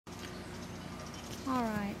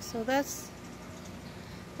Alright, so that's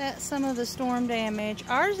some of the storm damage.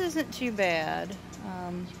 Ours isn't too bad.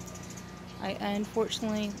 I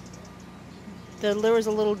unfortunately, there was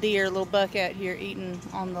a little deer, a little buck out here eating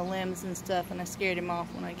on the limbs and stuff, and I scared him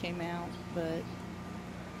off when I came out. But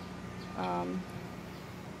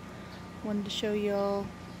wanted to show y'all.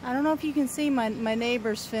 I don't know if you can see my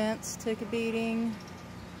neighbor's fence took a beating.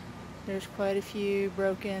 There's quite a few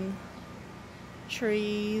broken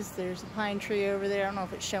trees. There's a pine tree over there. I don't know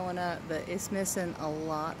if it's showing up, but it's missing a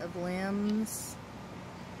lot of limbs.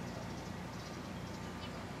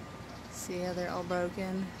 See how they're all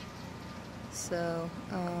broken? So,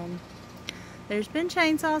 there's been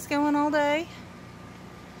chainsaws going all day.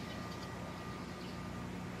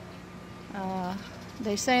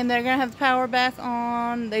 They're saying they're going to have the power back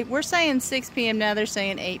on. We're saying 6 p.m. now. They're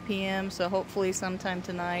saying 8 p.m. So hopefully sometime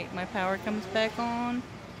tonight my power comes back on.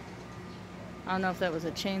 I don't know if that was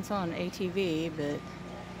a chainsaw and ATV, but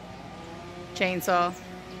chainsaw.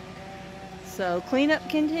 So cleanup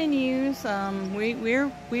continues.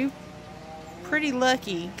 We're pretty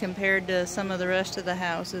lucky compared to some of the rest of the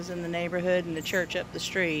houses in the neighborhood and the church up the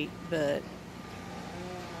street, but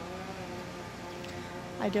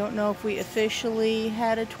I don't know if we officially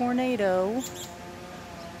had a tornado.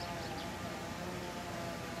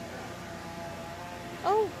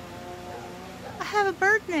 Oh, I have a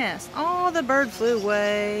bird nest. Oh, the bird flew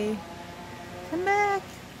away. Come back.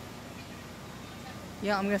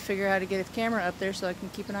 Yeah, I'm gonna figure out how to get the camera up there so I can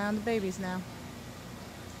keep an eye on the babies now.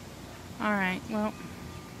 Alright, well,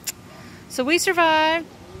 so we survived.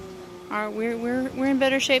 We're in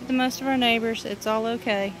better shape than most of our neighbors. It's all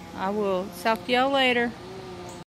okay. I will talk to y'all later.